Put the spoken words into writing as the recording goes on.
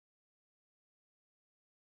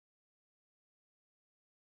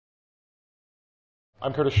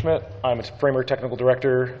I'm Curtis Schmidt. I'm a Framework Technical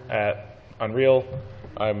Director at Unreal.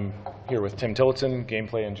 I'm here with Tim Tillotson,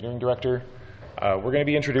 Gameplay Engineering Director. We're going to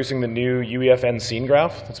be introducing the new UEFN scene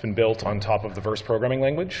graph that's been built on top of the Verse programming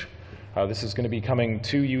language. This is going to be coming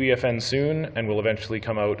to UEFN soon and will eventually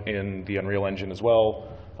come out in the Unreal Engine as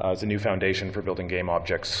well as a new foundation for building game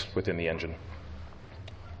objects within the engine.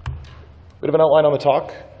 Bit of an outline on the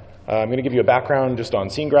talk. I'm going to give you a background just on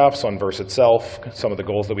scene graphs, on Verse itself, some of the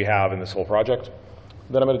goals that we have in this whole project.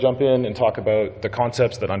 Then I'm going to jump in and talk about the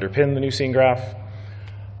concepts that underpin the new scene graph.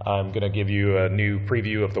 I'm going to give you a new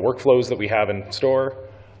preview of the workflows that we have in store.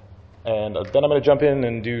 And then I'm going to jump in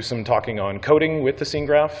and do some talking on coding with the scene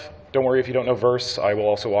graph. Don't worry if you don't know Verse. I will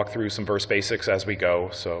also walk through some Verse basics as we go,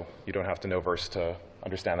 so you don't have to know Verse to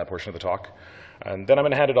understand that portion of the talk. And then I'm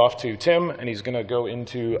going to hand it off to Tim, and he's going to go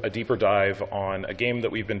into a deeper dive on a game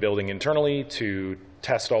that we've been building internally to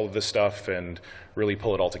test all of this stuff and really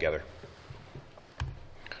pull it all together.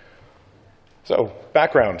 So,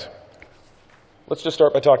 background. Let's just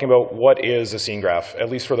start by talking about what is a scene graph, at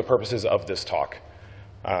least for the purposes of this talk.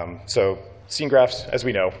 So, scene graphs, as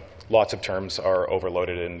we know, lots of terms are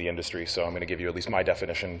overloaded in the industry, so I'm going to give you at least my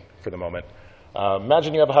definition for the moment.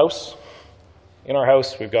 Imagine you have a house. In our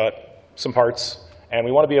house, we've got some parts, and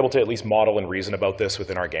we want to be able to at least model and reason about this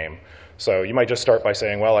within our game. So you might just start by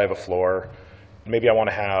saying, well, I have a floor. Maybe I want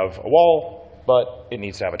to have a wall, but it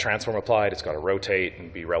needs to have a transform applied. It's got to rotate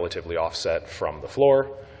and be relatively offset from the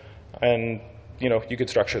floor. And you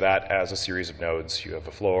could structure that as a series of nodes. You have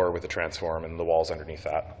a floor with a transform and the walls underneath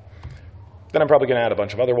that. Then I'm probably going to add a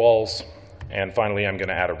bunch of other walls. And finally, I'm going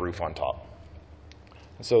to add a roof on top.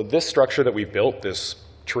 So this structure that we've built, this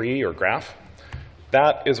tree or graph,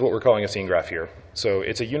 that is what we're calling a scene graph here. So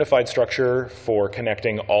it's a unified structure for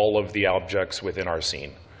connecting all of the objects within our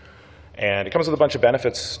scene. And it comes with a bunch of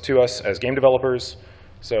benefits to us as game developers.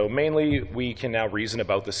 So mainly, we can now reason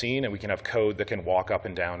about the scene, and we can have code that can walk up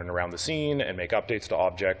and down and around the scene and make updates to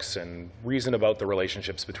objects and reason about the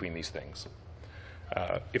relationships between these things.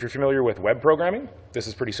 If you're familiar with web programming, this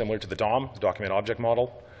is pretty similar to the DOM, the Document Object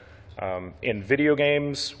Model. In video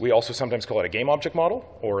games, we also sometimes call it a game object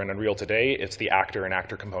model, or in Unreal today, it's the actor and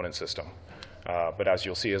actor component system. But as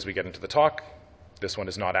you'll see as we get into the talk, this one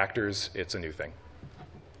is not actors, it's a new thing.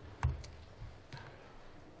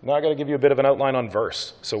 Now I got to give you a bit of an outline on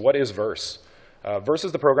Verse. So what is Verse? Verse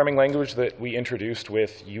is the programming language that we introduced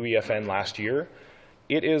with UEFN last year.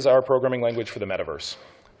 It is our programming language for the metaverse.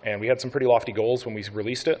 And we had some pretty lofty goals when we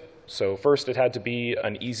released it. So first, it had to be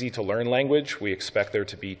an easy-to-learn language. We expect there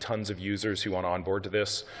to be tons of users who want to onboard to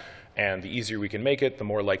this. And the easier we can make it, the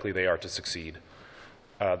more likely they are to succeed.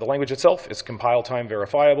 The language itself is compile time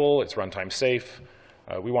verifiable. It's runtime safe.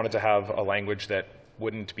 We wanted to have a language that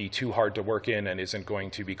wouldn't be too hard to work in and isn't going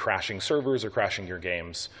to be crashing servers or crashing your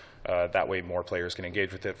games. That way, more players can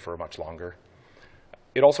engage with it for much longer.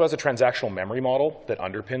 It also has a transactional memory model that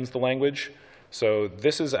underpins the language. So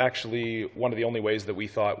this is actually one of the only ways that we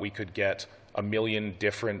thought we could get 1 million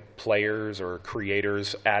different players or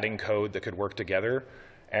creators adding code that could work together.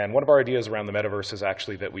 And one of our ideas around the metaverse is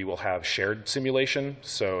actually that we will have shared simulation.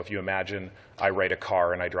 So if you imagine I write a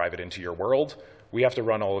car and I drive it into your world, we have to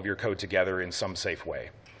run all of your code together in some safe way.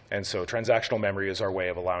 And so transactional memory is our way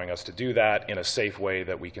of allowing us to do that in a safe way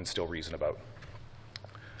that we can still reason about.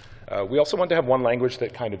 We also want to have one language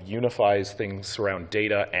that kind of unifies things around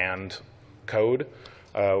data and code.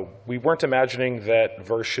 We weren't imagining that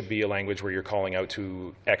Verse should be a language where you're calling out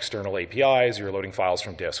to external APIs, you're loading files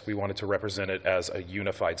from disk. We wanted to represent it as a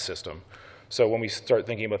unified system. So when we start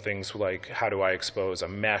thinking about things like how do I expose a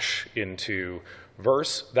mesh into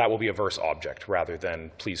Verse, that will be a Verse object rather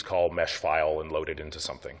than please call mesh file and load it into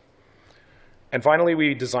something. And finally,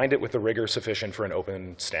 we designed it with the rigor sufficient for an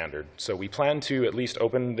open standard. So we plan to at least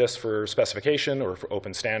open this for specification or for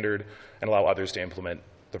open standard and allow others to implement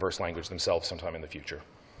the Verse language themselves sometime in the future.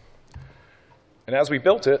 And as we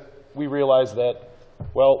built it, we realized that,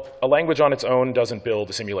 well, a language on its own doesn't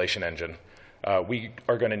build a simulation engine. We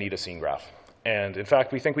are going to need a scene graph. And in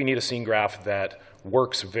fact, we think we need a scene graph that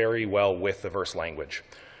works very well with the Verse language.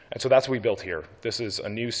 And so that's what we built here. This is a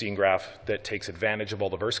new scene graph that takes advantage of all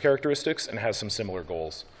the Verse characteristics and has some similar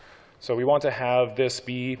goals. So we want to have this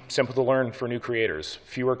be simple to learn for new creators,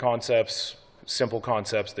 fewer concepts, simple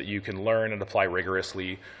concepts that you can learn and apply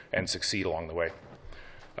rigorously and succeed along the way.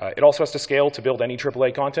 It also has to scale to build any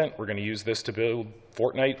AAA content. We're going to use this to build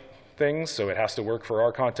Fortnite things, so it has to work for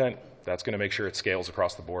our content. That's going to make sure it scales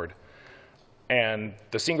across the board. And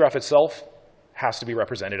the scene graph itself has to be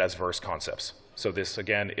represented as Verse concepts. So this,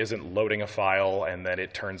 again, isn't loading a file and then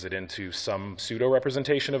it turns it into some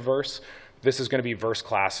pseudo-representation of Verse. this is going to be verse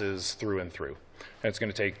classes through and through. And it's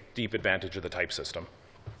going to take deep advantage of the type system.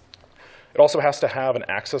 It also has to have an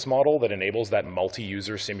access model that enables that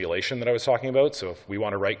multi-user simulation that I was talking about. So if we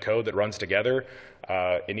want to write code that runs together,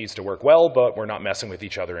 it needs to work well, but we're not messing with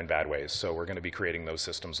each other in bad ways. So we're going to be creating those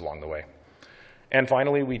systems along the way. And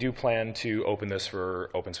finally, we do plan to open this for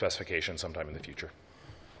open specification sometime in the future.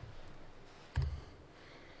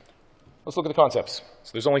 Let's look at the concepts.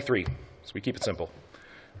 So there's only 3, so we keep it simple.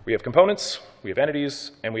 We have components, we have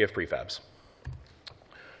entities, and we have prefabs.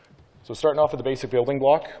 So starting off with the basic building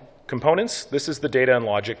block, components, this is the data and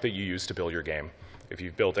logic that you use to build your game. If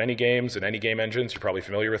you've built any games and any game engines, you're probably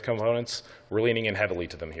familiar with components. We're leaning in heavily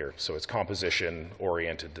to them here, so it's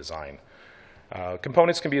composition-oriented design.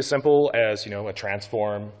 Components can be as simple as a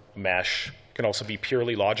transform, mesh. It can also be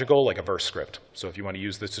purely logical, like a verse script. So if you want to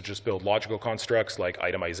use this to just build logical constructs like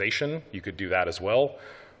itemization, you could do that as well.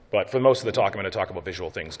 But for most of the talk, I'm going to talk about visual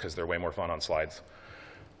things because they're way more fun on slides.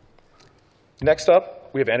 Next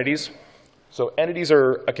up, we have entities. So entities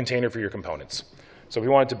are a container for your components. So if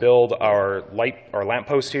we wanted to build our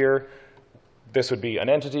lamppost here, this would be an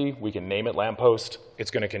entity. We can name it lamppost.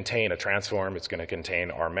 It's going to contain a transform. It's going to contain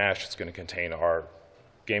our mesh. It's going to contain our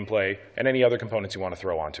gameplay and any other components you want to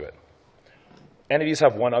throw onto it. Entities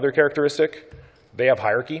have one other characteristic. They have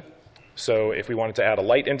hierarchy. So if we wanted to add a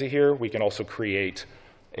light into here, we can also create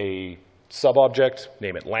a sub-object,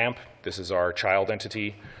 name it lamp. This is our child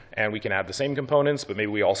entity. And we can add the same components, but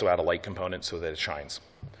maybe we also add a light component so that it shines.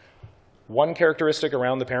 One characteristic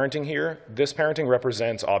around the parenting here, this parenting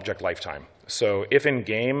represents object lifetime. So if in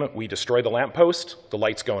game we destroy the lamppost, the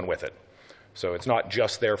light's going with it. So it's not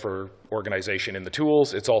just there for organization in the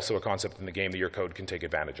tools, it's also a concept in the game that your code can take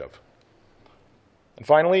advantage of. And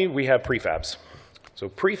finally, we have prefabs. So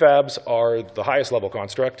prefabs are the highest level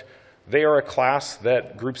construct. They are a class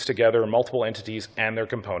that groups together multiple entities and their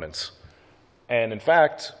components. And in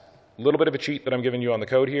fact, a little bit of a cheat that I'm giving you on the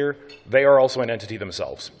code here, they are also an entity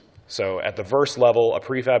themselves. So at the verse level, a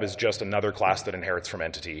prefab is just another class that inherits from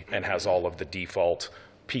entity and has all of the default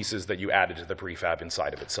pieces that you added to the prefab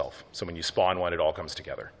inside of itself. So when you spawn one, it all comes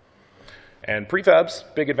together. And prefabs,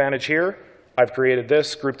 big advantage here. I've created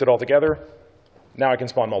this, grouped it all together. Now I can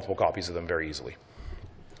spawn multiple copies of them very easily.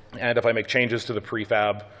 And if I make changes to the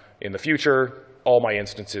prefab in the future, all my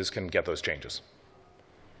instances can get those changes.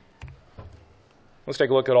 Let's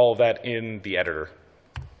take a look at all of that in the editor.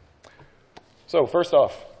 So first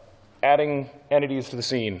off, adding entities to the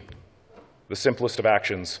scene, the simplest of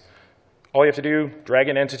actions. All you have to do, drag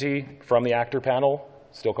an entity from the actor panel,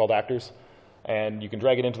 still called actors, and you can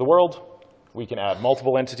drag it into the world. We can add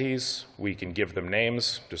multiple entities. We can give them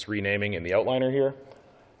names, just renaming in the outliner here.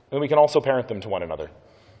 And we can also parent them to one another.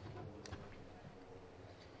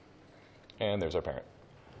 And there's our parent.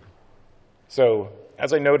 So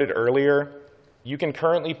as I noted earlier, you can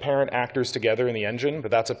currently parent actors together in the engine, but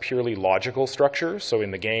that's a purely logical structure. So in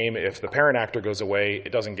the game, if the parent actor goes away,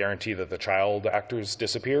 it doesn't guarantee that the child actors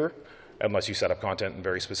disappear unless you set up content in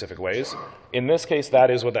very specific ways. In this case, that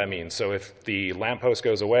is what that means. So if the lamppost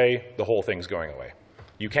goes away, the whole thing's going away.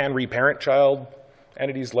 You can reparent child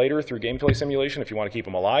entities later through gameplay simulation if you want to keep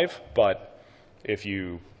them alive, but if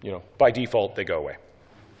by default, they go away.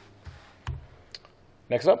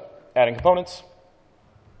 Next up, adding components.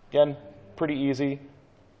 Again, pretty easy.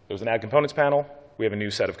 There's an add components panel. We have a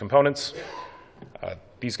new set of components.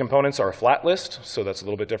 These components are a flat list, so that's a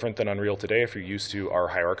little bit different than Unreal today if you're used to our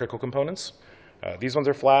hierarchical components. These ones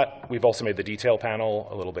are flat. We've also made the detail panel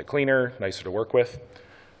a little bit cleaner, nicer to work with.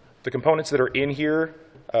 The components that are in here,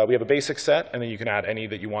 we have a basic set, and then you can add any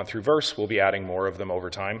that you want through Verse. We'll be adding more of them over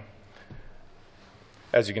time.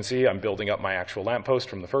 As you can see, I'm building up my actual lamppost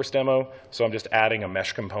from the first demo, so I'm just adding a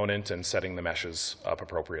mesh component and setting the meshes up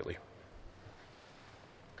appropriately.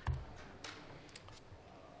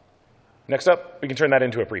 Next up, we can turn that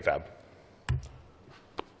into a prefab.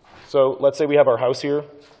 So let's say we have our house here,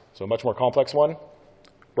 so a much more complex one.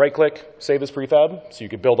 Right-click, save as prefab, so you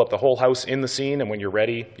could build up the whole house in the scene, and when you're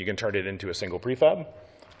ready, you can turn it into a single prefab.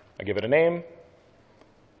 I give it a name, and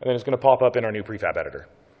then it's going to pop up in our new prefab editor.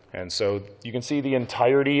 And so you can see the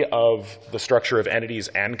entirety of the structure of entities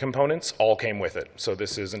and components all came with it. So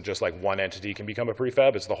this isn't just like one entity can become a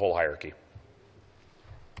prefab, it's the whole hierarchy.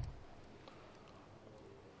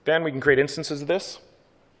 Then we can create instances of this.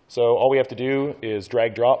 So all we have to do is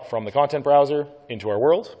drag drop from the content browser into our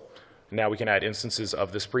world. Now we can add instances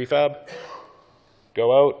of this prefab,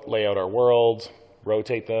 go out, lay out our world,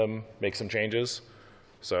 rotate them, make some changes.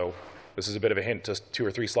 So this is a bit of a hint to 2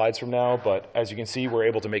 or 3 slides from now, but as you can see, we're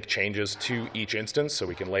able to make changes to each instance, so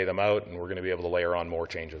we can lay them out, and we're going to be able to layer on more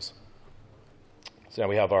changes. So now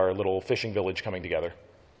we have our little fishing village coming together.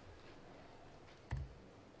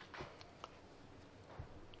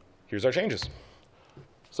 here's our changes.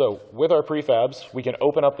 So with our prefabs, we can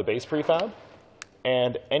open up the base prefab,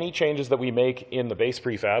 and any changes that we make in the base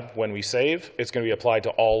prefab, when we save, it's going to be applied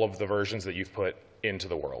to all of the versions that you've put into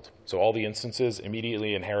the world. So all the instances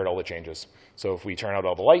immediately inherit all the changes. So if we turn out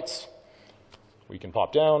all the lights, we can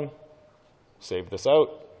pop down, save this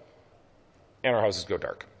out, and our houses go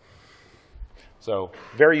dark. So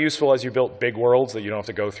very useful as you build big worlds that you don't have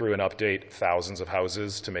to go through and update thousands of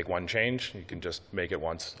houses to make one change. You can just make it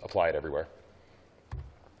once, apply it everywhere.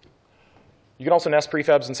 You can also nest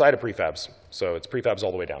prefabs inside of prefabs. So it's prefabs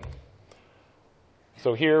all the way down.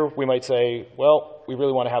 So here we might say, well, we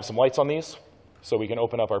really want to have some lights on these. So we can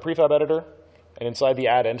open up our prefab editor. And inside the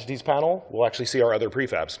Add Entities panel, we'll actually see our other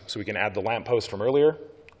prefabs. So we can add the lamp post from earlier,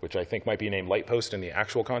 which I think might be named light post in the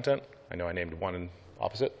actual content. I know I named one in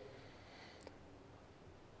opposite.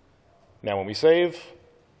 Now when we save,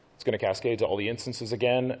 it's going to cascade to all the instances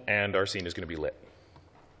again, and our scene is going to be lit.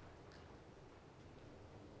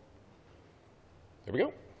 There we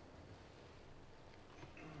go.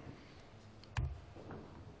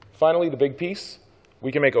 Finally, the big piece,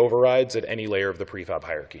 we can make overrides at any layer of the prefab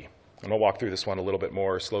hierarchy. And I'll walk through this one a little bit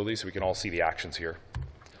more slowly so we can all see the actions here.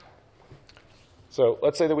 So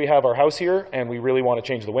let's say that we have our house here, and we really want to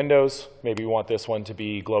change the windows. Maybe we want this one to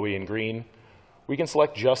be glowy and green. We can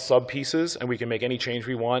select just sub-pieces, and we can make any change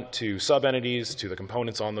we want to sub-entities, to the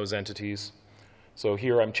components on those entities. So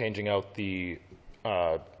here I'm changing out the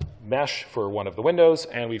mesh for one of the windows,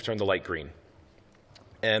 and we've turned the light green.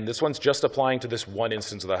 And this one's just applying to this one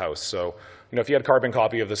instance of the house. So if you had a carbon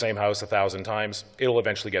copy of the same house 1,000 times, it'll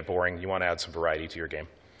eventually get boring. You want to add some variety to your game.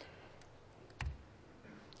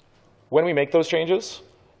 When we make those changes,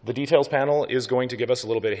 the details panel is going to give us a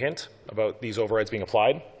little bit of hint about these overrides being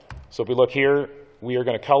applied. So if we look here, we are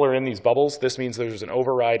going to color in these bubbles. This means there's an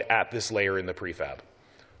override at this layer in the prefab.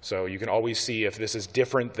 So you can always see if this is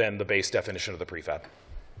different than the base definition of the prefab.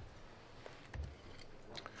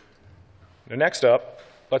 Now next up,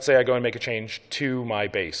 let's say I go and make a change to my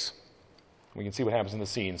base. We can see what happens in the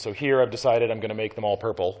scene. So here I've decided I'm going to make them all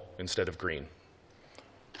purple instead of green.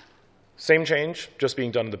 Same change, just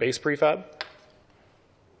being done in the base prefab.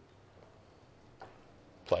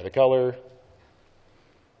 Apply the color.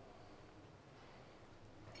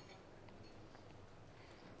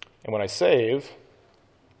 And when I save,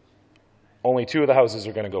 only 2 of the houses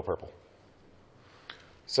are going to go purple.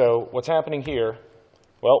 So what's happening here,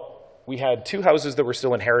 well, we had 2 houses that were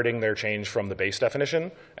still inheriting their change from the base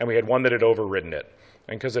definition, and we had one that had overridden it.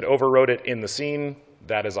 And because it overrode it in the scene,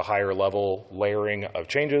 that is a higher level layering of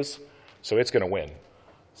changes, so it's going to win.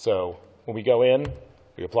 So when we go in,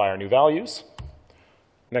 we apply our new values.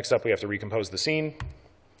 Next up, we have to recompose the scene.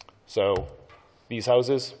 So these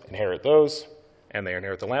houses inherit those, and they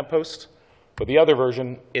inherit the lamppost. But the other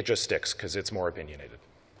version, it just sticks because it's more opinionated.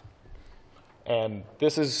 And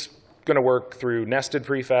this is going to work through nested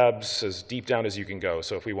prefabs as deep down as you can go.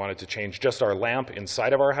 So if we wanted to change just our lamp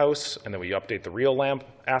inside of our house, and then we update the real lamp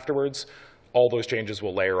afterwards, all those changes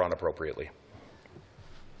will layer on appropriately.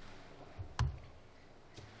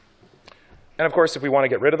 And of course, if we want to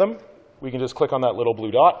get rid of them, we can just click on that little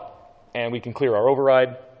blue dot, and we can clear our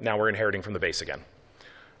override. Now we're inheriting from the base again.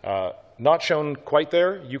 Not shown quite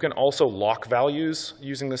there, you can also lock values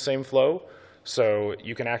using the same flow. So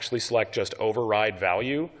you can actually select just override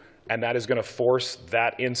value, and that is going to force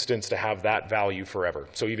that instance to have that value forever.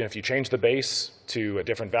 So even if you change the base to a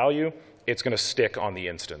different value, it's going to stick on the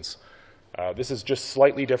instance. This is just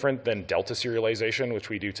slightly different than delta serialization, which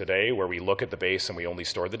we do today, where we look at the base and we only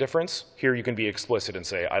store the difference. Here you can be explicit and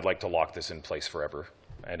say, I'd like to lock this in place forever,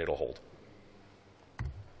 and it'll hold.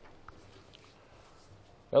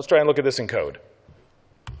 Now let's try and look at this in code.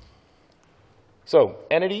 So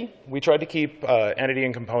entity, we tried to keep entity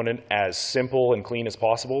and component as simple and clean as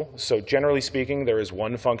possible. So generally speaking, there is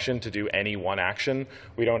one function to do any one action.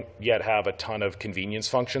 We don't yet have a ton of convenience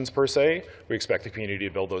functions per se. We expect the community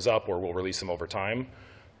to build those up, or we'll release them over time.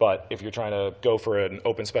 But if you're trying to go for an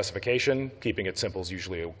open specification, keeping it simple is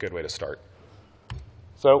usually a good way to start.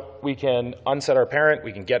 So we can unset our parent,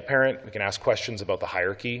 we can get parent, we can ask questions about the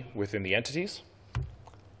hierarchy within the entities.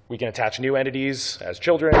 We can attach new entities as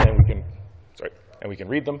children, and we can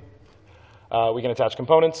read them. We can attach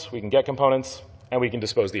components, we can get components, and we can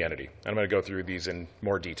dispose the entity. And I'm going to go through these in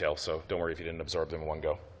more detail, so don't worry if you didn't absorb them in one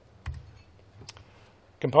go.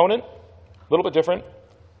 Component, a little bit different.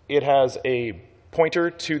 It has a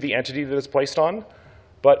pointer to the entity that it's placed on,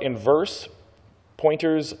 but in verse,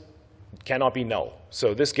 pointers cannot be null.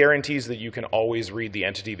 So this guarantees that you can always read the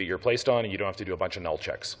entity that you're placed on, and you don't have to do a bunch of null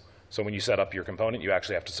checks. So when you set up your component, you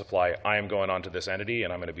actually have to supply, I am going on to this entity,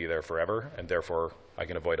 and I'm going to be there forever, and therefore I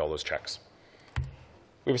can avoid all those checks.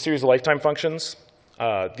 We have a series of lifetime functions.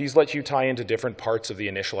 These let you tie into different parts of the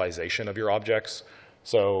initialization of your objects.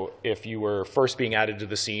 So if you were first being added to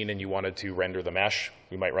the scene and you wanted to render the mesh,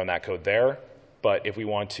 we might run that code there. But if we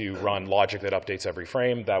want to run logic that updates every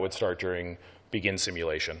frame, that would start during begin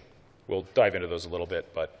simulation. We'll dive into those a little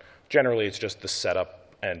bit, but generally it's just the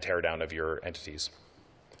setup and teardown of your entities.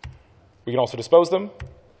 We can also dispose them,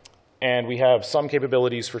 and we have some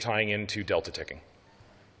capabilities for tying into delta ticking.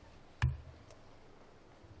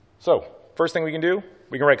 So first thing we can do,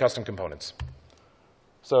 we can write custom components.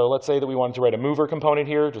 So let's say that we wanted to write a mover component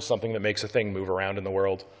here, just something that makes a thing move around in the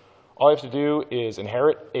world. All I have to do is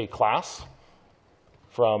inherit a class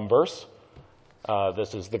from verse.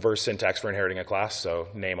 This is the verse syntax for inheriting a class, so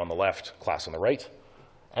name on the left, class on the right.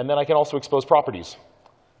 And then I can also expose properties.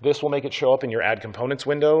 This will make it show up in your add components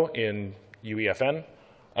window in UEFN,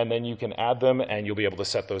 and then you can add them and you'll be able to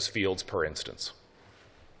set those fields per instance.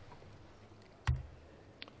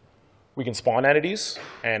 We can spawn entities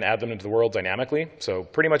and add them into the world dynamically. So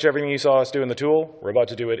pretty much everything you saw us do in the tool, we're about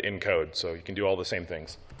to do it in code. So you can do all the same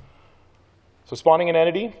things. So spawning an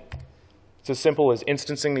entity, it's as simple as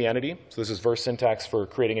instancing the entity. So this is verse syntax for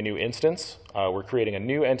creating a new instance. We're creating a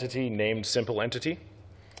new entity named simple entity.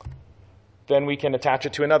 Then we can attach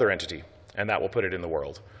it to another entity, and that will put it in the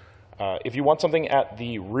world. If you want something at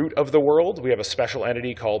the root of the world, we have a special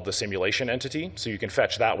entity called the simulation entity. So you can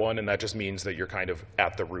fetch that one, and that just means that you're kind of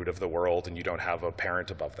at the root of the world and you don't have a parent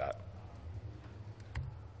above that.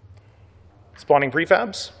 Spawning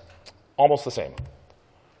prefabs, almost the same.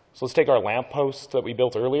 So let's take our lamppost that we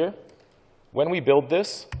built earlier. When we build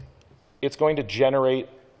this, it's going to generate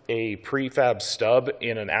a prefab stub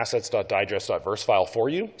in an assets.digest.verse file for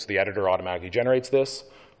you. So the editor automatically generates this.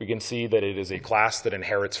 We can see that it is a class that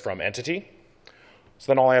inherits from entity. So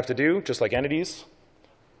then all I have to do, just like entities,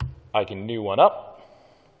 I can new one up,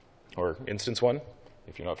 or instance one,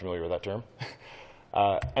 if you're not familiar with that term.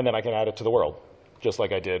 And then I can add it to the world, just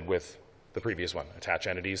like I did with the previous one. Attach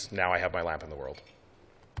entities, now I have my lamp in the world.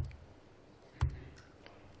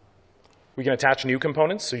 We can attach new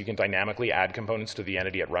components, so you can dynamically add components to the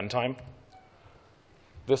entity at runtime.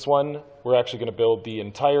 This one, we're actually going to build the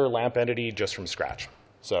entire lamp entity just from scratch.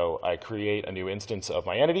 So I create a new instance of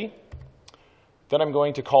my entity. Then I'm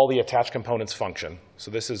going to call the attach components function.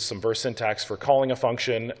 So this is some verse syntax for calling a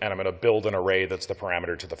function, and I'm going to build an array that's the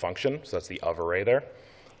parameter to the function. So that's the of array there.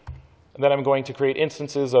 And then I'm going to create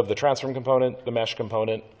instances of the transform component, the mesh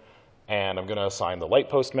component, and I'm going to assign the light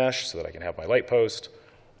post mesh so that I can have my light post.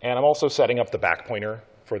 And I'm also setting up the back pointer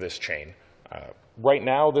for this chain. Right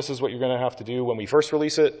now, this is what you're going to have to do when we first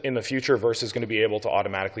release it. In the future, Verse is going to be able to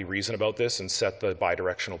automatically reason about this and set the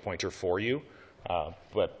bidirectional pointer for you,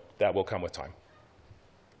 but that will come with time.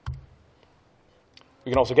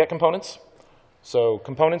 We can also get components. So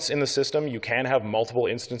components in the system, you can have multiple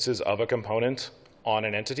instances of a component on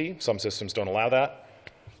an entity. Some systems don't allow that.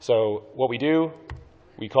 So what we do,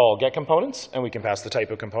 we call get components, and we can pass the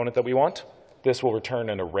type of component that we want. This will return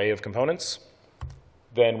an array of components.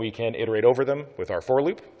 Then we can iterate over them with our for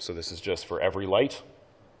loop. So this is just for every light,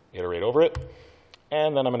 iterate over it.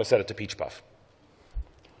 And then I'm going to set it to peach puff.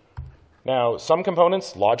 Now, some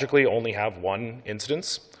components logically only have one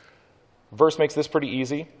instance. Verse makes this pretty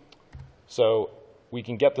easy. So we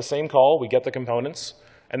can get the same call, we get the components,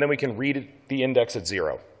 and then we can read the index at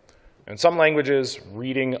 0. In some languages,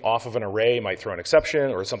 reading off of an array might throw an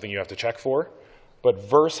exception or something you have to check for. But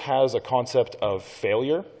Verse has a concept of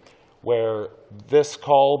failure, where this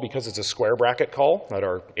call, because it's a square bracket call at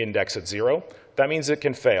our index at 0, that means it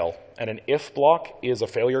can fail. And an if block is a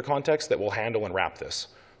failure context that will handle and wrap this.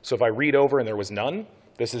 So if I read over and there was none,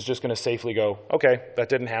 this is just going to safely go, OK, that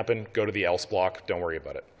didn't happen, go to the else block, don't worry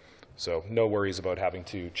about it. So no worries about having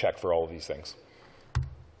to check for all of these things.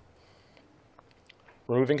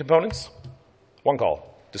 Removing components, one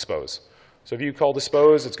call, dispose. So if you call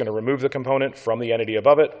dispose, it's going to remove the component from the entity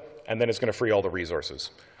above it, and then it's going to free all the resources.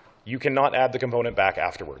 You cannot add the component back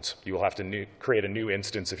afterwards. You will have to create a new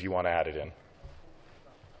instance if you want to add it in.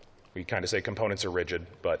 We kind of say components are rigid,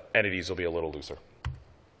 but entities will be a little looser.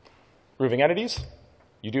 Removing entities,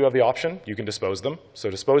 you do have the option. You can dispose them.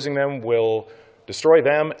 So disposing them will destroy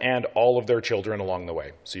them and all of their children along the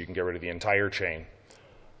way. So you can get rid of the entire chain.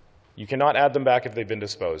 You cannot add them back if they've been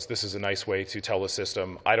disposed. This is a nice way to tell the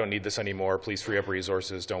system, I don't need this anymore. Please free up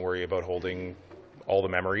resources. Don't worry about holding all the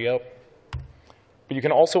memory up. But you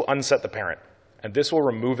can also unset the parent. And this will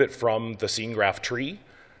remove it from the scene graph tree.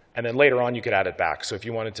 And then later on, you could add it back. So if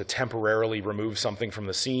you wanted to temporarily remove something from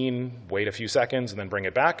the scene, wait a few seconds, and then bring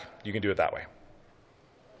it back, you can do it that way.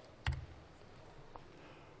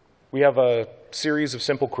 We have a series of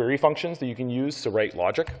simple query functions that you can use to write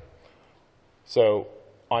logic. So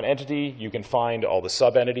On entity, you can find all the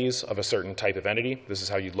sub-entities of a certain type of entity. This is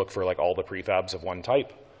how you'd look for like all the prefabs of one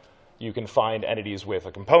type. You can find entities with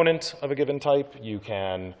a component of a given type. You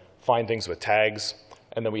can find things with tags.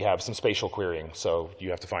 And then we have some spatial querying. So you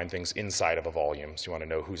have to find things inside of a volume. So you want to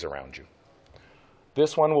know who's around you.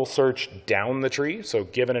 This one will search down the tree. So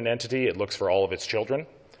given an entity, it looks for all of its children.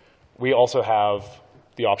 We also have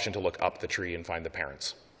the option to look up the tree and find the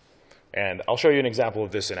parents. And I'll show you an example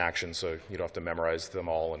of this in action so you don't have to memorize them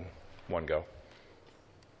all in one go.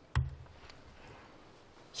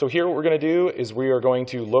 So here what we're going to do is we are going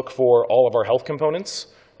to look for all of our health components,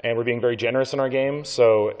 and we're being very generous in our game.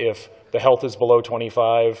 So if the health is below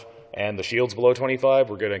 25 and the shield's below 25,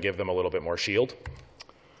 we're going to give them a little bit more shield.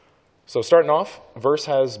 So starting off, Verse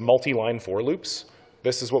has multi-line for loops.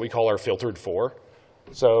 This is what we call our filtered for.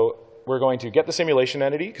 So we're going to get the simulation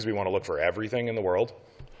entity because we want to look for everything in the world.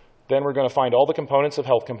 Then we're going to find all the components of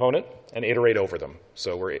health component and iterate over them.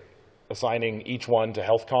 So we're assigning each one to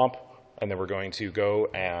health comp, and then we're going to go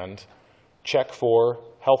and check for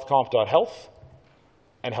healthcomp.health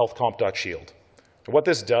and healthcomp.shield. What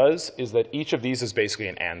this does is that each of these is basically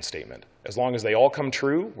an AND statement. As long as they all come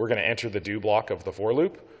true, we're going to enter the do block of the for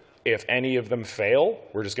loop. If any of them fail,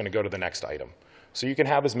 we're just going to go to the next item. So you can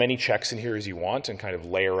have as many checks in here as you want and kind of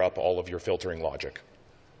layer up all of your filtering logic.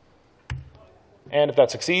 And if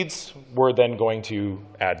that succeeds, we're then going to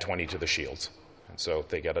add 20 to the shields. And so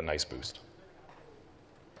they get a nice boost.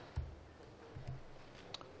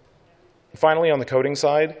 Finally, on the coding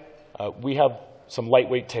side, we have some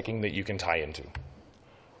lightweight ticking that you can tie into.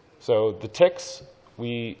 So the ticks,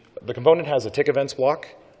 the component has a tick events block,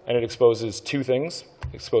 and it exposes two things.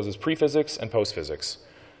 It exposes pre-physics and post-physics.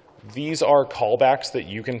 These are callbacks that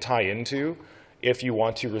you can tie into if you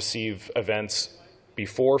want to receive events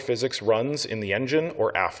before physics runs in the engine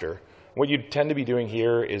or after. What you tend to be doing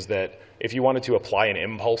here is that if you wanted to apply an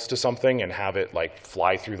impulse to something and have it like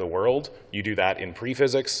fly through the world, you do that in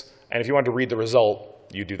pre-physics. And if you want to read the result,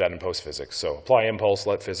 you do that in post-physics. So apply impulse,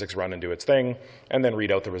 let physics run and do its thing, and then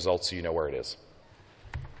read out the results so you know where it is.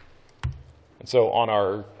 And so on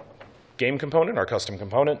our game component, our custom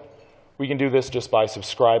component, we can do this just by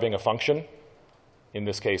subscribing a function, in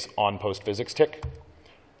this case on post-physics tick,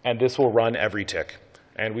 and this will run every tick.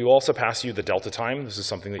 And we will also pass you the delta time. This is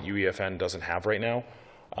something that UEFN doesn't have right now.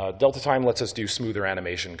 Delta time lets us do smoother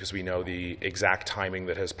animation because we know the exact timing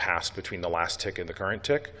that has passed between the last tick and the current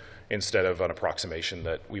tick, instead of an approximation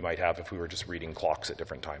that we might have if we were just reading clocks at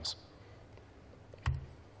different times.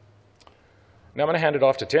 Now I'm going to hand it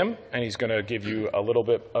off to Tim, and he's going to give you a little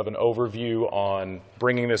bit of an overview on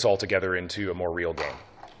bringing this all together into a more real game.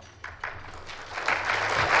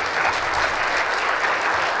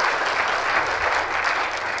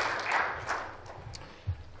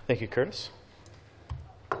 Thank you, Curtis.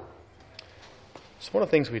 So one of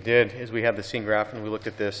the things we did is we had the scene graph, and we looked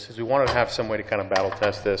at this, is we wanted to have some way to kind of battle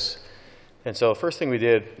test this. And so the first thing we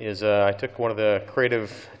did is I took one of the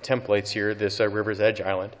creative templates here, this River's Edge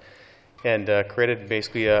Island, and created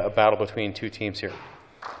basically a battle between two teams here.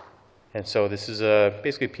 And so this is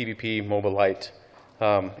basically a PvP mobile light.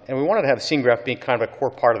 And we wanted to have the scene graph being kind of a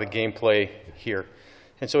core part of the gameplay here.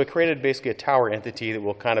 And so we created basically a tower entity that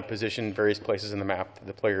will kind of position various places in the map that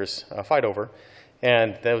the players fight over.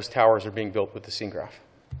 And those towers are being built with the scene graph.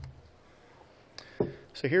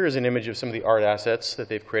 So here is an image of some of the art assets that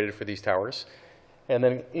they've created for these towers. And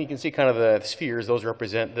then you can see kind of the spheres. Those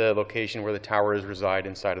represent the location where the towers reside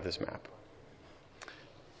inside of this map.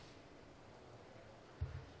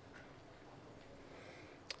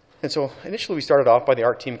 And so initially we started off by the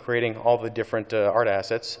art team creating all the different art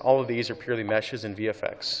assets. All of these are purely meshes and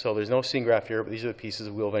VFX. So there's no scene graph here, but these are the pieces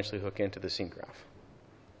that we'll eventually hook into the scene graph.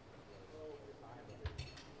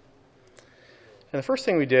 And the first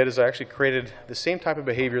thing we did is I actually created the same type of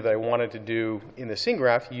behavior that I wanted to do in the scene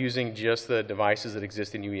graph using just the devices that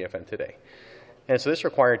exist in UEFN today. And so this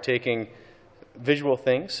required taking visual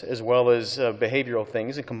things as well as behavioral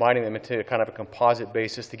things and combining them into kind of a composite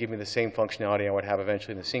basis to give me the same functionality I would have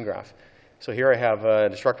eventually in the scene graph. So here I have a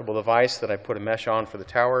destructible device that I put a mesh on for the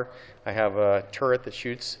tower. I have a turret that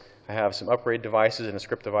shoots. I have some upgrade devices and a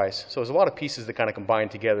script device. So there's a lot of pieces that kind of combine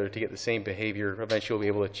together to get the same behavior eventually we'll be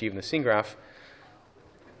able to achieve in the scene graph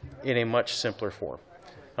in a much simpler form.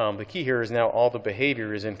 The key here is now all the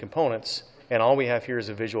behavior is in components, and all we have here is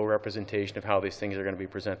a visual representation of how these things are going to be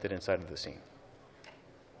presented inside of the scene.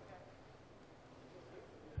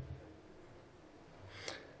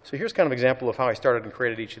 So here's kind of an example of how I started and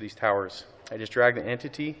created each of these towers. I just dragged an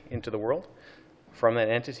entity into the world. From that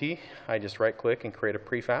entity, I just right-click and create a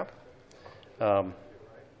prefab.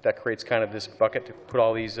 That creates kind of this bucket to put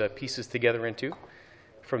all these pieces together into.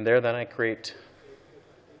 From there, then I create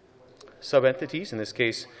sub-entities, in this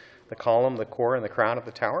case, the column, the core, and the crown of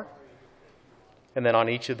the tower. And then on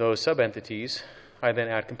each of those sub-entities, I then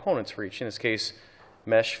add components for each. In this case,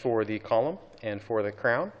 mesh for the column and for the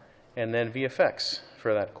crown, and then VFX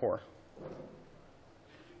for that core.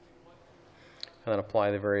 And then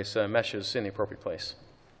apply the various meshes in the appropriate place.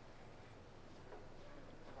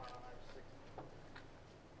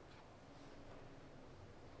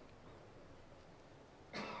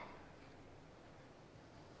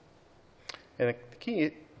 And the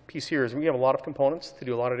key piece here is we have a lot of components to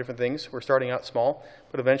do a lot of different things. We're starting out small,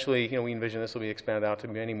 but eventually, we envision this will be expanded out to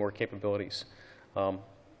many more capabilities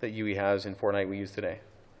that UE has in Fortnite we use today.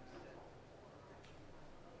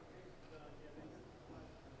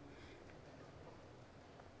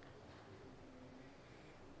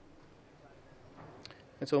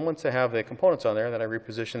 And so once I have the components on there, then I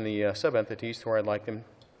reposition the sub-entities to where I'd like them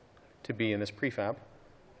to be in this prefab.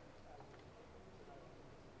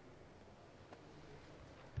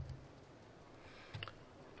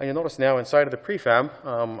 And you'll notice now inside of the prefab,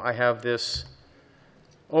 I have this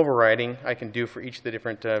overriding I can do for each of the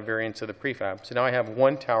different variants of the prefab. So now I have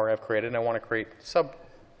one tower I've created, and I want to create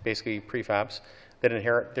basically prefabs that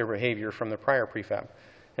inherit their behavior from the prior prefab.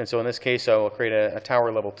 And so in this case, I will create a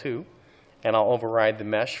tower level 2, and I'll override the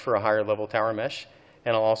mesh for a higher level tower mesh,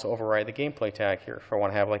 and I'll also override the gameplay tag here if I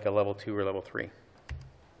want to have like a level 2 or level 3.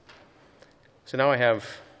 So now I have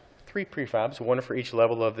 3 prefabs, one for each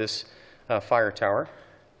level of this fire tower.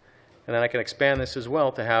 And then I can expand this as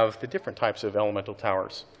well to have the different types of elemental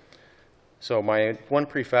towers. So my one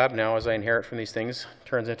prefab now, as I inherit from these things,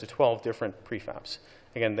 turns into 12 different prefabs.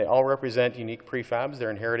 Again, they all represent unique prefabs. They're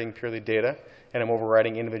inheriting purely data, and I'm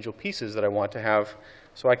overriding individual pieces that I want to have.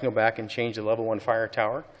 So I can go back and change the level 1 fire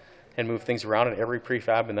tower and move things around, and every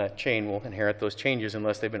prefab in that chain will inherit those changes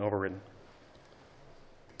unless they've been overridden.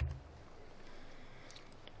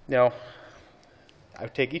 Now, I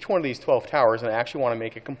take each one of these 12 towers and I actually want to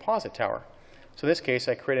make a composite tower. So in this case,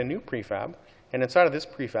 I create a new prefab, and inside of this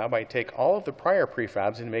prefab, I take all of the prior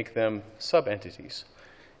prefabs and make them sub-entities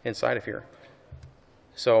inside of here.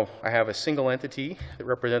 So I have a single entity that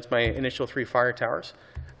represents my initial 3 fire towers,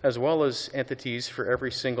 as well as entities for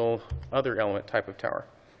every single other element type of tower.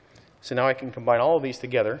 So now I can combine all of these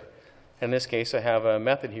together. In this case, I have a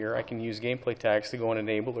method here. I can use gameplay tags to go and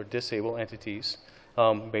enable or disable entities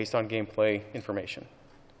based on gameplay information.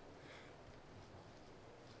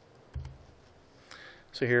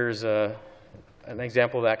 So here's an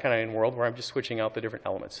example of that kind of in world where I'm just switching out the different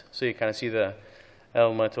elements. So you kind of see the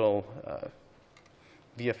elemental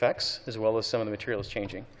VFX as well as some of the materials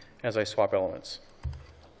changing as I swap elements.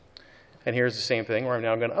 And here's the same thing where I'm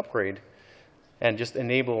now going to upgrade and just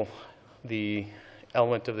enable the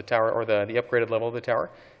element of the tower or the upgraded level of the tower,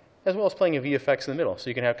 as well as playing a VFX in the middle.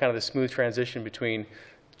 So you can have kind of the smooth transition between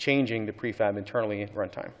changing the prefab internally at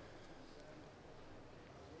runtime.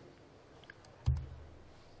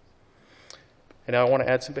 And now I want to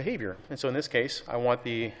add some behavior. And so in this case, I want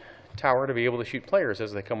the tower to be able to shoot players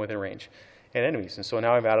as they come within range and enemies. And so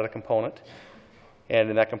now I've added a component. And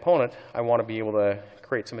in that component, I want to be able to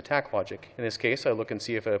create some attack logic. In this case, I look and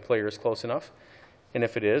see if a player is close enough. And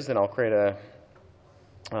if it is, then I'll create a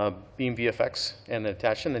beam VFX and then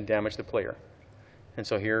attach and then damage the player. And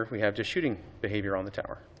so here we have just shooting behavior on the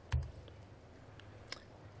tower.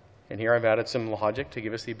 And here I've added some logic to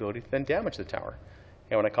give us the ability to then damage the tower.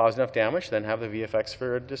 And when I cause enough damage, then have the VFX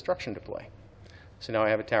for destruction to play. So now I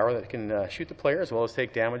have a tower that can shoot the player as well as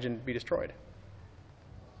take damage and be destroyed.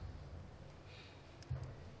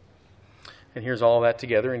 And here's all of that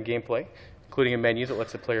together in gameplay, including a menu that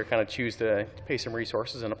lets the player kind of choose to pay some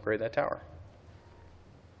resources and upgrade that tower.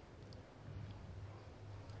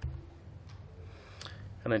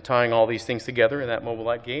 And then tying all these things together in that mobile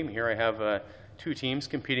light game, here I have 2 teams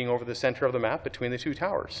competing over the center of the map between the 2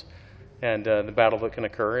 towers. And the battle that can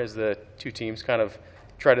occur is the 2 teams kind of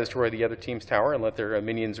try to destroy the other team's tower and let their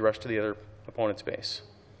minions rush to the other opponent's base.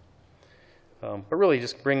 But really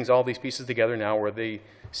just brings all these pieces together now where the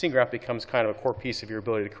scene graph becomes kind of a core piece of your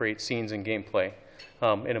ability to create scenes and gameplay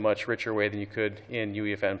in a much richer way than you could in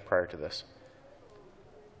UEFN prior to this.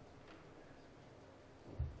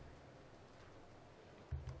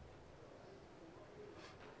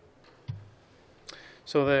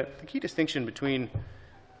 So the key distinction between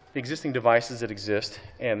the existing devices that exist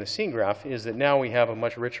and the scene graph is that now we have a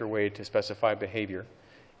much richer way to specify behavior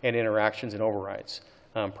and interactions and overrides.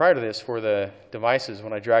 Prior to this, for the devices,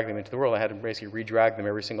 when I dragged them into the world, I had to basically re-drag them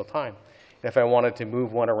every single time. And if I wanted to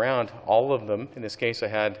move one around, all of them, in this case I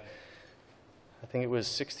had, I think it was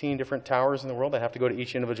 16 different towers in the world, I'd have to go to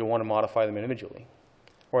each individual one and modify them individually.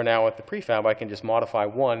 Or now with the prefab, I can just modify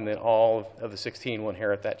one and then all of the 16 will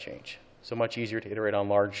inherit that change. So much easier to iterate on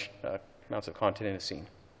large amounts of content in a scene.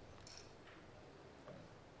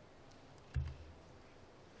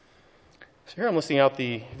 So here I'm listing out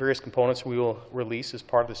the various components we will release as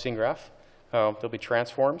part of the scene graph. There'll be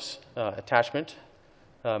transforms, attachment,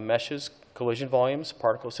 meshes, collision volumes,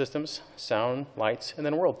 particle systems, sound, lights, and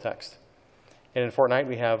then world text. And in Fortnite,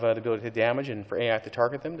 we have the ability to damage and for AI to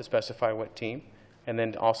target them to specify what team, and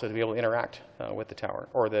then also to be able to interact with the tower,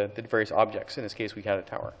 or the various objects. In this case, we had a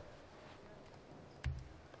tower.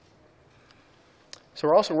 So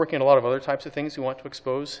we're also working on a lot of other types of things we want to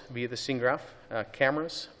expose via the scene graph.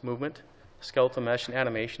 Cameras, movement, skeletal mesh, and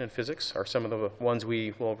animation and physics are some of the ones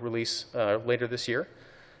we will release later this year.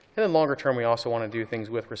 And then longer term, we also want to do things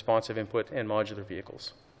with responsive input and modular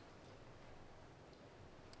vehicles.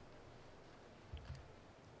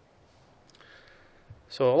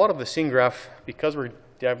 So a lot of the scene graph, because we're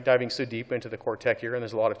diving so deep into the core tech here, and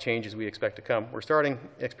there's a lot of changes we expect to come, we're starting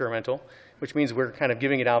experimental, which means we're kind of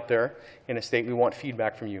giving it out there in a state we want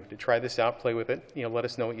feedback from you to try this out, play with it, let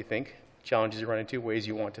us know what you think, challenges you run into, ways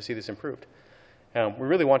you want to see this improved. We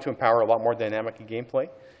really want to empower a lot more dynamic gameplay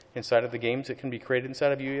inside of the games that can be created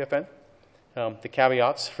inside of UEFN. The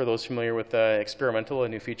caveats, for those familiar with experimental, a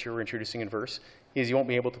new feature we're introducing in Verse, is you won't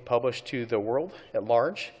be able to publish to the world at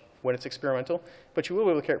large when it's experimental, but you will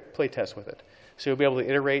be able to play test with it. So you'll be able to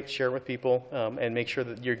iterate, share with people, and make sure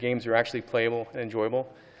that your games are actually playable and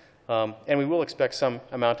enjoyable. And we will expect some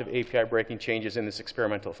amount of API breaking changes in this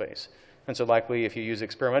experimental phase. And so likely, if you use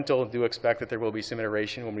experimental, do expect that there will be some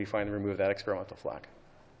iteration when we finally remove that experimental flag.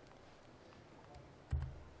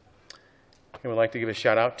 And we'd like to give a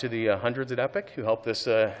shout out to the hundreds at Epic who helped us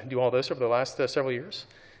do all this over the last several years,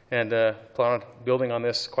 and plan on building on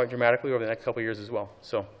this quite dramatically over the next couple of years as well.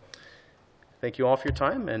 So thank you all for your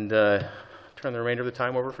time, and turn the remainder of the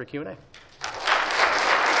time over for Q&A.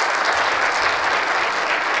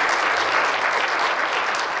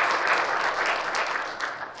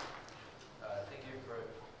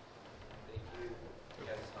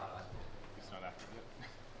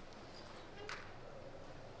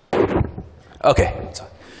 Okay.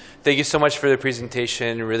 Thank you so much for the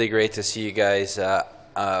presentation. Really great to see you guys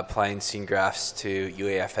applying scene graphs to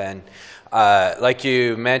UEFN. Like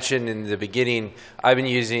you mentioned in the beginning, I've been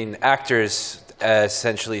using actors as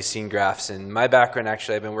essentially scene graphs. And my background,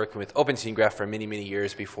 actually, I've been working with Open Scene Graph for many, many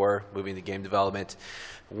years before moving to game development.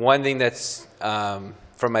 One thing that's from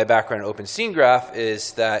my background in Open Scene Graph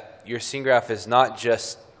is that your scene graph is not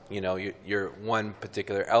just your one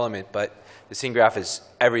particular element, but the scene graph is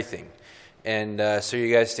everything. And so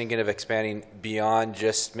you guys thinking of expanding beyond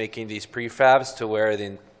just making these prefabs to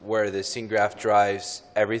where the scene graph drives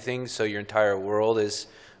everything, so your entire world is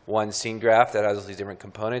one scene graph that has all these different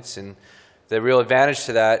components. And the real advantage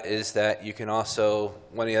to that is that you can also,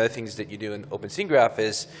 one of the other things that you do in Open Scene Graph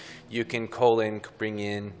is you can bring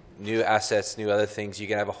in new assets, new other things. You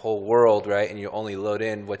can have a whole world, right? And you only load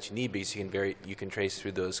in what you need, because you can trace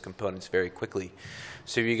through those components very quickly.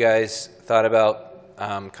 So have you guys thought about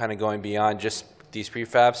kind of going beyond just these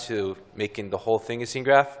prefabs to making the whole thing a scene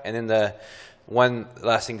graph? And then the one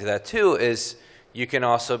last thing to that too is you can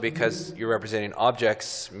also, because you're representing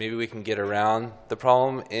objects, maybe we can get around the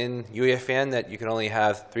problem in UEFN that you can only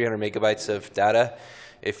have 300 megabytes of data.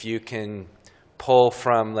 If you can pull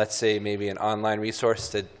from, let's say, maybe an online resource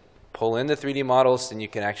to pull in the 3D models, then you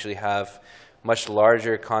can actually have much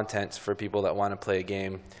larger content for people that want to play a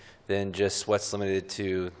game than just what's limited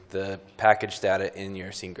to the package data in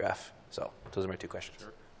your scene graph. So those are my two questions.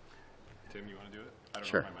 Sure. Tim, you want to do it? I don't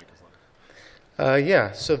Sure. know if my mic is on.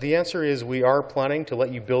 Yeah, so the answer is we are planning to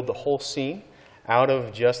let you build the whole scene out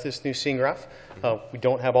of just this new scene graph. We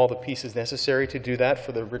don't have all the pieces necessary to do that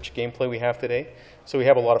for the rich gameplay we have today. So we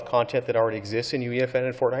have a lot of content that already exists in UEFN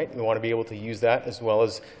and Fortnite. We want to be able to use that as well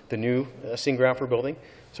as the new scene graph we're building.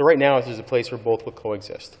 So right now, there's a place where both will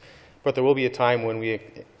coexist. But there will be a time when we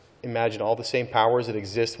imagine all the same powers that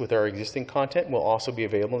exist with our existing content will also be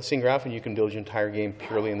available in the scene graph, and you can build your entire game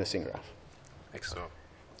purely in the scene graph. Excellent.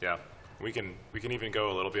 So, yeah, we can even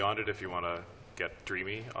go a little beyond it if you want to get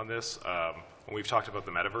dreamy on this. When we've talked about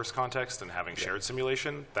the metaverse context and having shared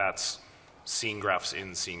simulation, that's scene graphs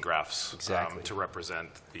in scene graphs. Exactly. To represent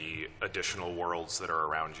the additional worlds that are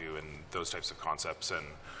around you and those types of concepts,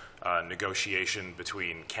 and negotiation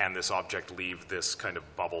between can this object leave this kind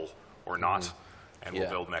of bubble or not. And we'll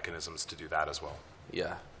build mechanisms to do that as well.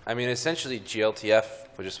 Yeah. I mean, essentially, GLTF,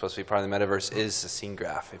 which is supposed to be part of the metaverse, is a scene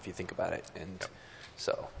graph, if you think about it. And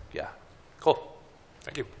so, yeah. Cool.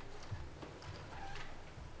 Thank you.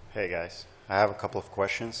 Hey, guys. I have a couple of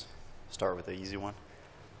questions. Start with the easy one.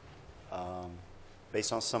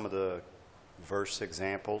 Based on some of the verse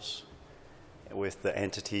examples with the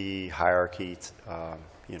entity hierarchy,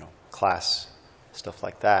 you know, class, stuff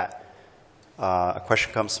like that. A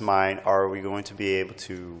question comes to mind, are we going to be able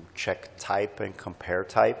to check type and compare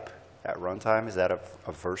type at runtime? Is that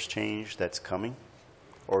a verse change that's coming?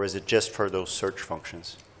 Or is it just for those search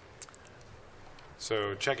functions?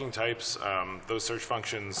 So checking types, those search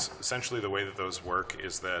functions, essentially the way that those work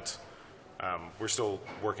is that we're still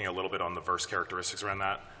working a little bit on the verse characteristics around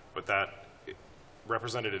that, but that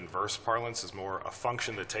represented in verse parlance is more a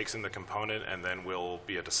function that takes in the component and then will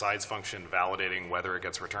be a decides function validating whether it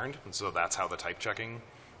gets returned. And so that's how the type checking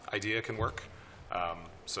idea can work.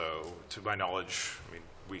 So to my knowledge, I mean,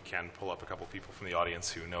 we can pull up a couple people from the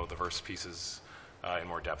audience who know the verse pieces in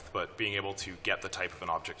more depth, but being able to get the type of an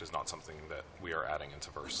object is not something that we are adding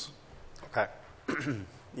into verse. Okay.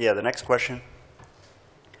 Yeah, the next question.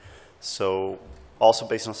 So also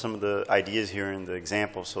based on some of the ideas here in the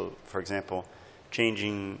example, so for example,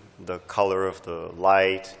 changing the color of the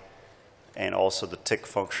light and also the tick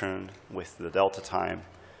function with the delta time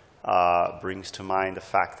brings to mind the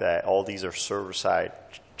fact that all these are server-side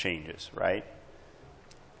changes, right?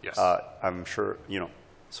 Yes. I'm sure, you know,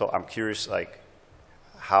 so I'm curious, like,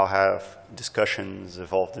 how have discussions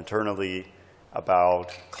evolved internally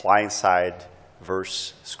about client-side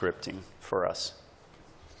verse scripting for us?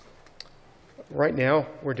 Right now,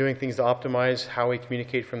 we're doing things to optimize how we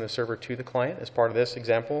communicate from the server to the client. As part of this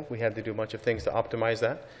example, we had to do a bunch of things to optimize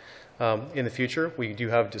that. In the future, we do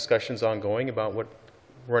have discussions ongoing about what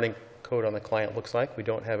running code on the client looks like. We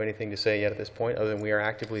don't have anything to say yet at this point, other than we are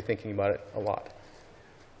actively thinking about it a lot.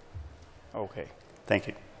 Okay, thank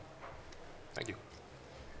you. Thank you.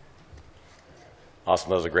 Awesome,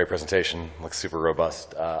 that was a great presentation. Looks super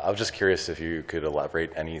robust. I was just curious if you could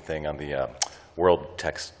elaborate anything on the world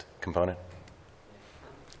text component.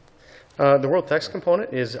 The world text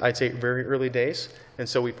component is, I'd say, very early days, and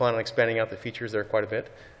so we plan on expanding out the features there quite a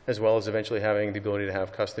bit, as well as eventually having the ability to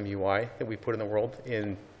have custom UI that we put in the world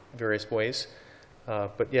in various ways.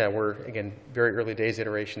 But yeah, we're, again, very early days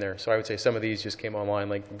iteration there. So I would say some of these just came online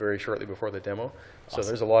like very shortly before the demo. Awesome. So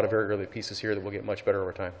there's a lot of very early pieces here that will get much better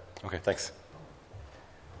over time. Okay, thanks.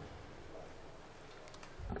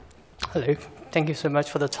 Hello, thank you so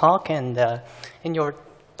much for the talk. And in your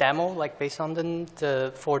demo, like based on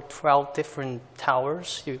for 12 different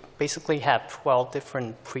towers, you basically have 12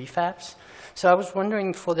 different prefabs. So I was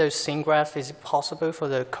wondering, for those scene graphs, is it possible for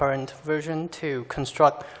the current version to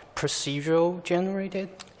construct procedural generated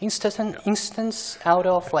instance out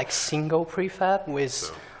of like single prefab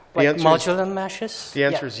with like modular meshes? The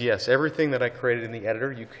answer is yes. Everything that I created in the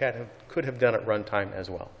editor, you could have done at runtime as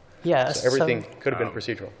well. Yeah, so everything could have been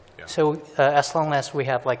procedural. Yeah. So as long as we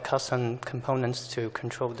have like custom components to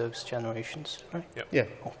control those generations, right? Yep. Yeah,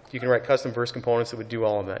 you can write custom verse components that would do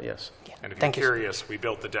all of that, yes. Yeah. And if Thank you're you. curious, we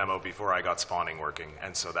built the demo before I got spawning working,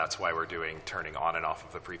 and so that's why we're doing turning on and off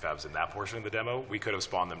of the prefabs in that portion of the demo. We could have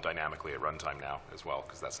spawned them dynamically at runtime now as well,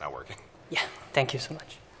 because that's now working. Yeah, thank you so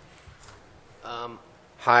much.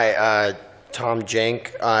 Hi, Tom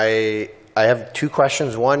Jank. I have two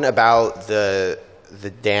questions. One about the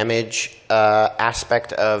damage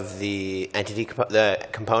aspect of the entity the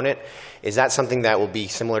component. Is that something that will be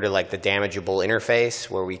similar to like the damageable interface,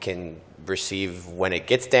 where we can receive when it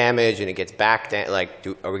gets damaged and it gets back? Like,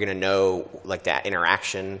 are we going to know like that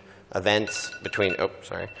interaction events between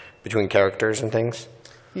between characters and things?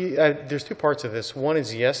 There's two parts of this. One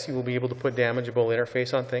is, yes, you will be able to put damageable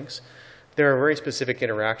interface on things. There are very specific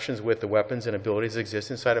interactions with the weapons and abilities that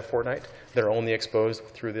exist inside of Fortnite that are only exposed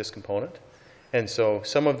through this component. And so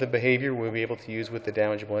some of the behavior we'll be able to use with the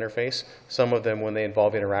damageable interface. Some of them, when they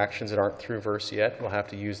involve interactions that aren't through verse yet, we'll have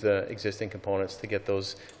to use the existing components to get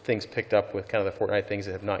those things picked up with kind of the Fortnite things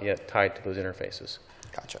that have not yet tied to those interfaces.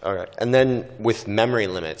 Gotcha. All right. And then with memory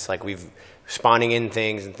limits, like we've spawning in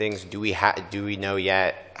things and things, do we know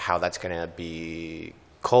yet how that's going to be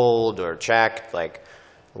culled or checked? Like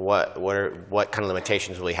what kind of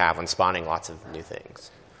limitations will we have on spawning lots of new things?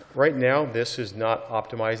 Right now, this is not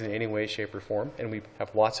optimized in any way, shape, or form, and we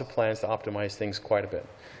have lots of plans to optimize things quite a bit.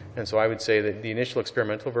 And so I would say that the initial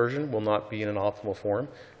experimental version will not be in an optimal form,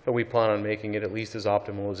 but we plan on making it at least as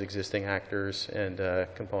optimal as existing actors and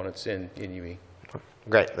components in UE.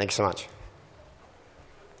 Great. Thank you so much.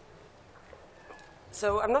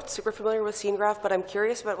 So I'm not super familiar with scene graph, but I'm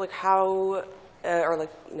curious about like how, or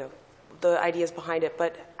like, you know, the ideas behind it,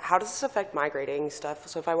 but how does this affect migrating stuff?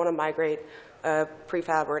 So if I want to migrate a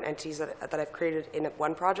prefab or an entities that I've created in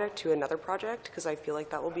one project to another project, because I feel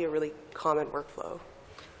like that will be a really common workflow.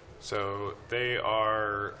 So they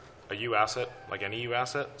are a U asset, like any U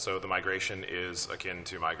asset. So the migration is akin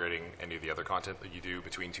to migrating any of the other content that you do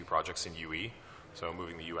between two projects in UE. So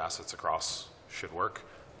moving the U assets across should work.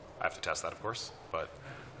 I have to test that, of course, but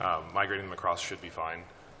migrating them across should be fine.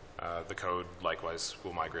 The code, likewise,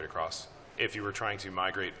 will migrate across. If you were trying to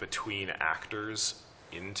migrate between actors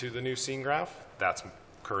into the new scene graph, that's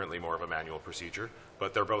currently more of a manual procedure,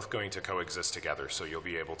 but they're both going to coexist together, so you'll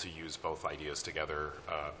be able to use both ideas together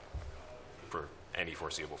for any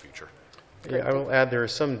foreseeable future. Yeah, I will add there are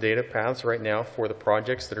some data paths right now for the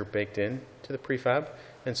projects that are baked in to the prefab,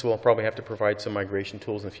 and so we'll probably have to provide some migration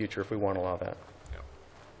tools in the future if we want to allow that. Yep.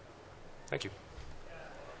 Thank you.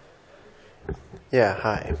 Yeah,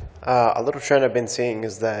 hi. A little trend I've been seeing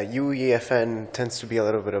is that UEFN tends to be a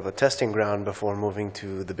little bit of a testing ground before moving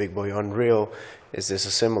to the big boy Unreal. Is this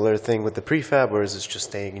a similar thing with the prefab, or is this just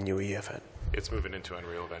staying in UEFN? It's moving into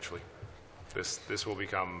Unreal eventually. This will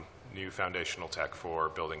become new foundational tech for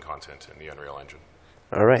building content in the Unreal Engine.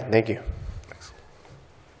 All right, thank you. Thanks.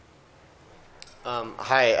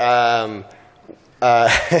 Hi.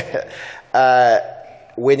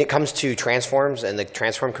 When it comes to transforms and the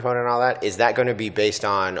transform component and all that, is that going to be based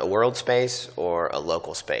on a world space or a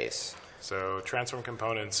local space? So transform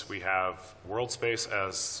components, we have world space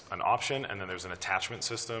as an option, and then there's an attachment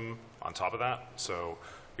system on top of that. So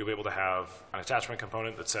you'll be able to have an attachment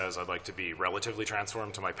component that says, I'd like to be relatively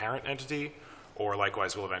transformed to my parent entity, or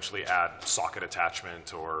likewise we'll eventually add socket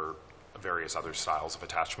attachment or various other styles of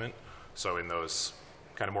attachment. So in those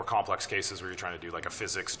kind of more complex cases where you're trying to do like a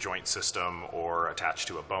physics joint system or attach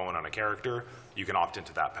to a bone on a character, you can opt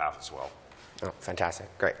into that path as well. Oh, fantastic.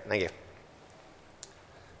 Great. Thank you.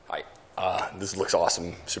 Hi. This looks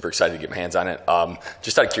awesome. Super excited to get my hands on it.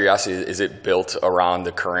 Just out of curiosity, is it built around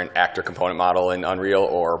the current actor component model in Unreal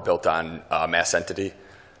or built on mass entity?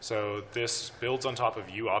 So this builds on top of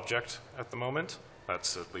UObject at the moment.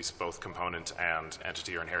 That's at least both component and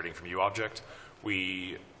entity are inheriting from UObject.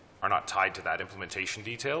 We are not tied to that implementation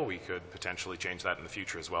detail. We could potentially change that in the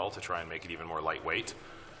future as well to try and make it even more lightweight.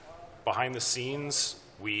 Behind the scenes,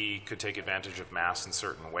 we could take advantage of mass in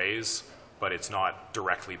certain ways, but it's not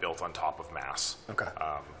directly built on top of mass. Okay.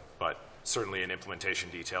 But certainly an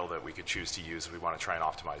implementation detail that we could choose to use if we want to try and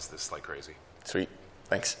optimize this like crazy. Sweet.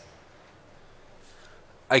 Thanks.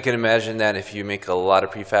 I can imagine that if you make a lot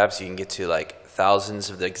of prefabs, you can get to like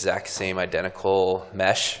thousands of the exact same identical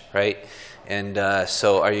mesh, right? And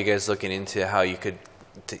so are you guys looking into how you could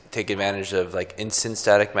take advantage of like instant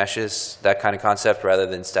static meshes, that kind of concept, rather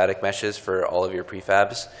than static meshes for all of your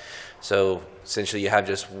prefabs? So essentially you have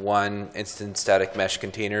just one instant static mesh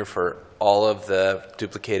container for all of the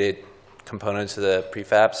duplicated components of the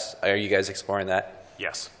prefabs. Are you guys exploring that?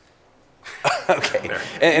 Yes. Okay.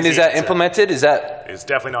 And is that implemented? Is that? It's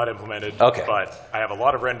definitely not implemented. Okay. But I have a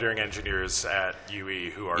lot of rendering engineers at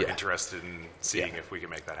UE who are interested in seeing if we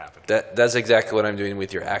can make that happen. That's exactly what I'm doing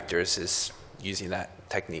with your actors, is using that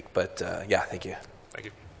technique. But yeah, thank you. Thank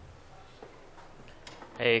you.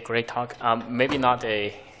 Hey, great talk. Maybe not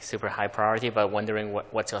a super high priority, but wondering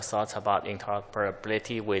what's your thoughts about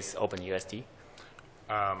interoperability with OpenUSD?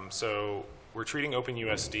 So we're treating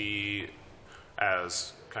OpenUSD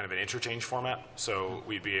as kind of an interchange format. So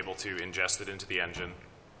we'd be able to ingest it into the engine.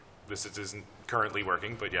 This isn't currently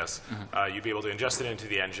working, but yes, you'd be able to ingest it into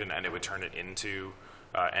the engine and it would turn it into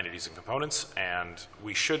entities and components. And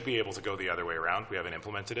we should be able to go the other way around. We haven't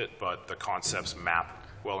implemented it, but the concepts map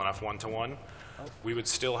well enough one-to-one. We would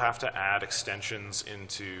still have to add extensions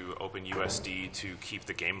into OpenUSD to keep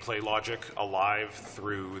the gameplay logic alive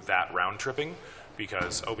through that round tripping,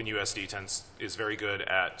 because OpenUSD is very good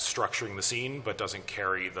at structuring the scene, but doesn't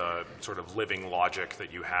carry the sort of living logic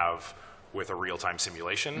that you have with a real-time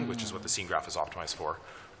simulation, which is what the scene graph is optimized for.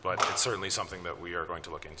 But it's certainly something that we are going to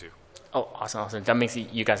look into. Oh, awesome, awesome. That means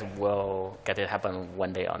you guys will get it happen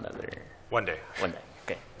one day or another. One day. One day.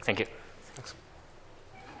 Okay, thank you. Thanks.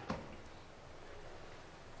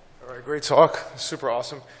 All right, great talk. Super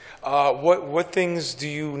awesome. What things do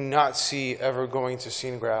you not see ever going to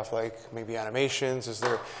scene graph, like maybe animations? Is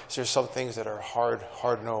there some things that are hard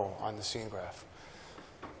no on the scene graph?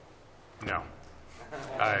 No.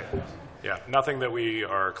 Yeah, nothing that we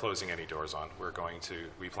are closing any doors on.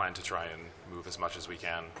 We plan to try and move as much as we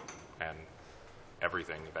can and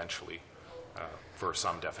everything eventually for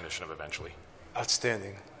some definition of eventually.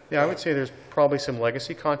 Outstanding. Yeah, I would say there's probably some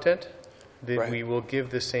legacy content that we will give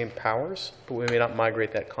the same powers, but we may not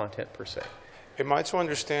migrate that content per se. Am I to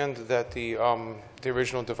understand that the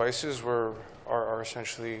original devices are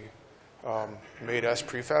essentially made as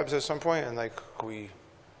prefabs at some point, and like we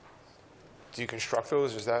deconstruct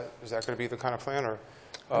those? Is that going to be the kind of plan,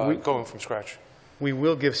 or going from scratch? We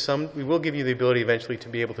will give you the ability eventually to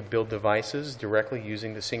be able to build devices directly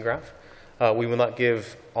using the scene graph. We will not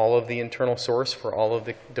give all of the internal source for all of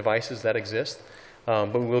the devices that exist.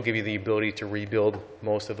 But we will give you the ability to rebuild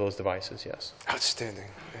most of those devices, yes. Outstanding.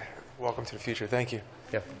 Welcome to the future. Thank you.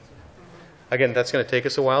 Yeah. Again, that's going to take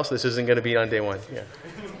us a while, so this isn't going to be on day one. Yeah.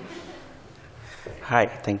 Hi,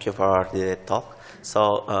 thank you for the talk.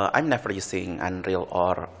 So I'm never using Unreal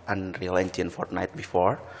or Unreal Engine Fortnite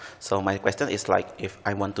before. So my question is like, if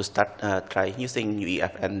I want to start try using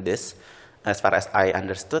UEFN this, as far as I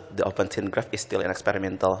understood, the open scene graph is still an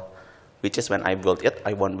experimental, which is when I build it,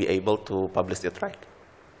 I won't be able to publish it, right?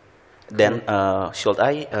 Then should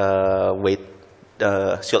I wait?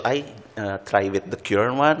 Should I try with the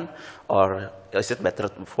current one, or is it better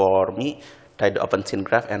for me try the open scene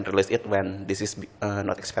graph and release it when this is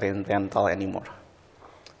not experimental anymore?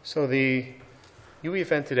 So the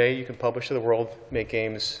UEFN today, you can publish to the world, make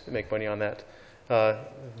games, make money on that.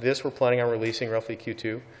 This we're planning on releasing roughly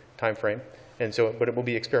Q2 timeframe, and so, but it will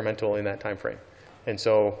be experimental in that timeframe. And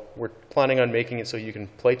so we're planning on making it so you can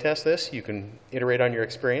play test this, you can iterate on your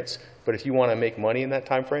experience, but if you want to make money in that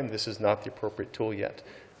timeframe, this is not the appropriate tool yet.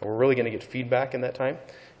 We're really going to get feedback in that time.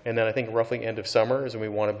 And then I think roughly end of summer is when we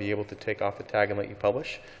want to be able to take off the tag and let you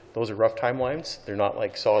publish. Those are rough timelines. They're not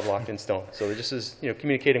like solid locked in stone. So they're just as,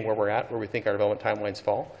 communicating where we're at, where we think our development timelines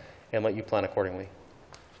fall, and let you plan accordingly.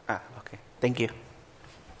 Okay. Thank you.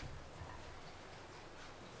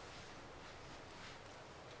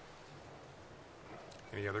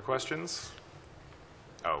 Any other questions?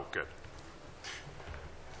 Oh, good.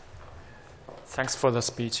 Thanks for the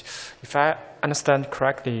speech. If I understand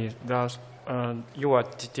correctly, you will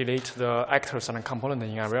delete the actors and component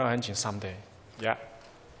in Unreal Engine someday. Yeah,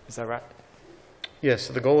 is that right? Yes,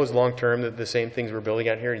 so the goal is long term that the same things we're building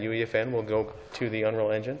out here in UEFN will go to the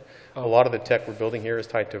Unreal Engine. A lot of the tech we're building here is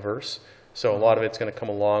tied to Verse, so a lot of it's going to come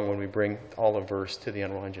along when we bring all of Verse to the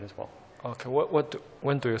Unreal Engine as well. Okay,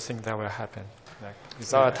 when do you think that will happen? Like, is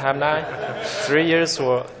there a timeline? 3 years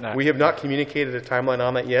or no? We have not communicated a timeline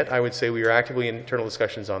on that yet. I would say we are actively in internal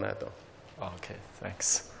discussions on that, though. Okay,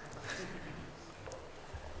 thanks.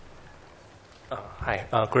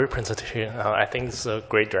 Hi, great presentation. I think it's a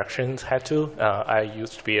great direction to head to. I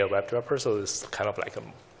used to be a web developer, so it's kind of like a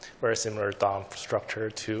very similar DOM structure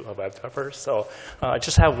to a web developer. So I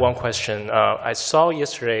just have one question. I saw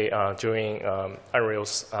yesterday during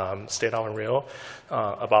Unreal's State of Unreal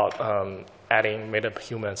about adding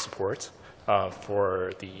meta-human support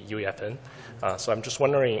for the UEFN. So I'm just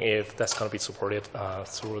wondering if that's going to be supported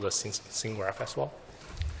through the scene graph as well.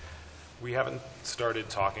 We haven't started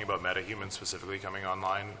talking about MetaHuman specifically coming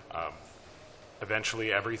online.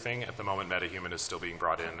 Eventually everything. At the moment, MetaHuman is still being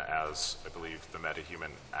brought in as, I believe, the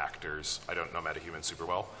MetaHuman actors. I don't know MetaHuman super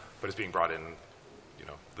well, but it's being brought in,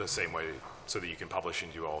 the same way so that you can publish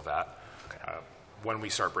and do all of that. Okay. When we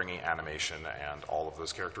start bringing animation and all of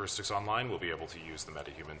those characteristics online, we'll be able to use the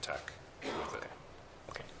MetaHuman tech with it.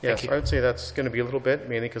 Okay. Yes, I would say that's going to be a little bit,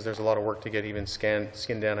 mainly because there's a lot of work to get even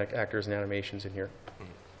skinned down actors and animations in here.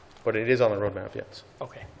 Mm-hmm. But it is on the roadmap, yes.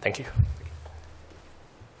 Okay, thank you.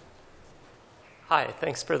 Hi,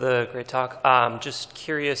 thanks for the great talk. Just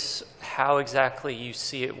curious how exactly you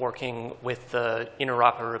see it working with the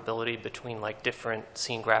interoperability between like different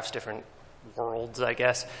scene graphs, different worlds, I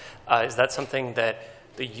guess. Is that something that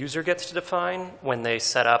the user gets to define when they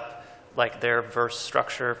set up like their verse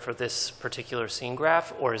structure for this particular scene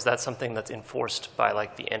graph, or is that something that's enforced by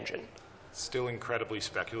like the engine? Still incredibly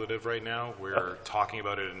speculative right now. We're talking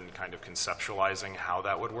about it and kind of conceptualizing how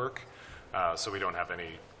that would work. So we don't have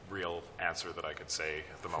any real answer that I could say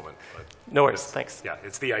at the moment. But no worries, thanks. Yeah,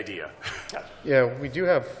 it's the idea. Yeah, we do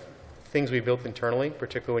have things we built internally,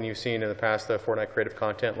 particularly when you've seen in the past the Fortnite creative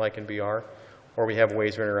content like in VR, or we have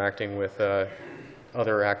ways of interacting with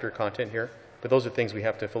other actor content here. But those are things we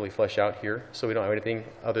have to fully flesh out here, so we don't have anything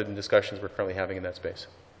other than discussions we're currently having in that space.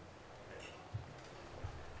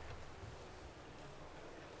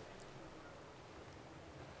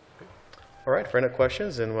 All right, for any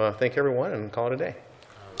questions, and thank everyone, and call it a day.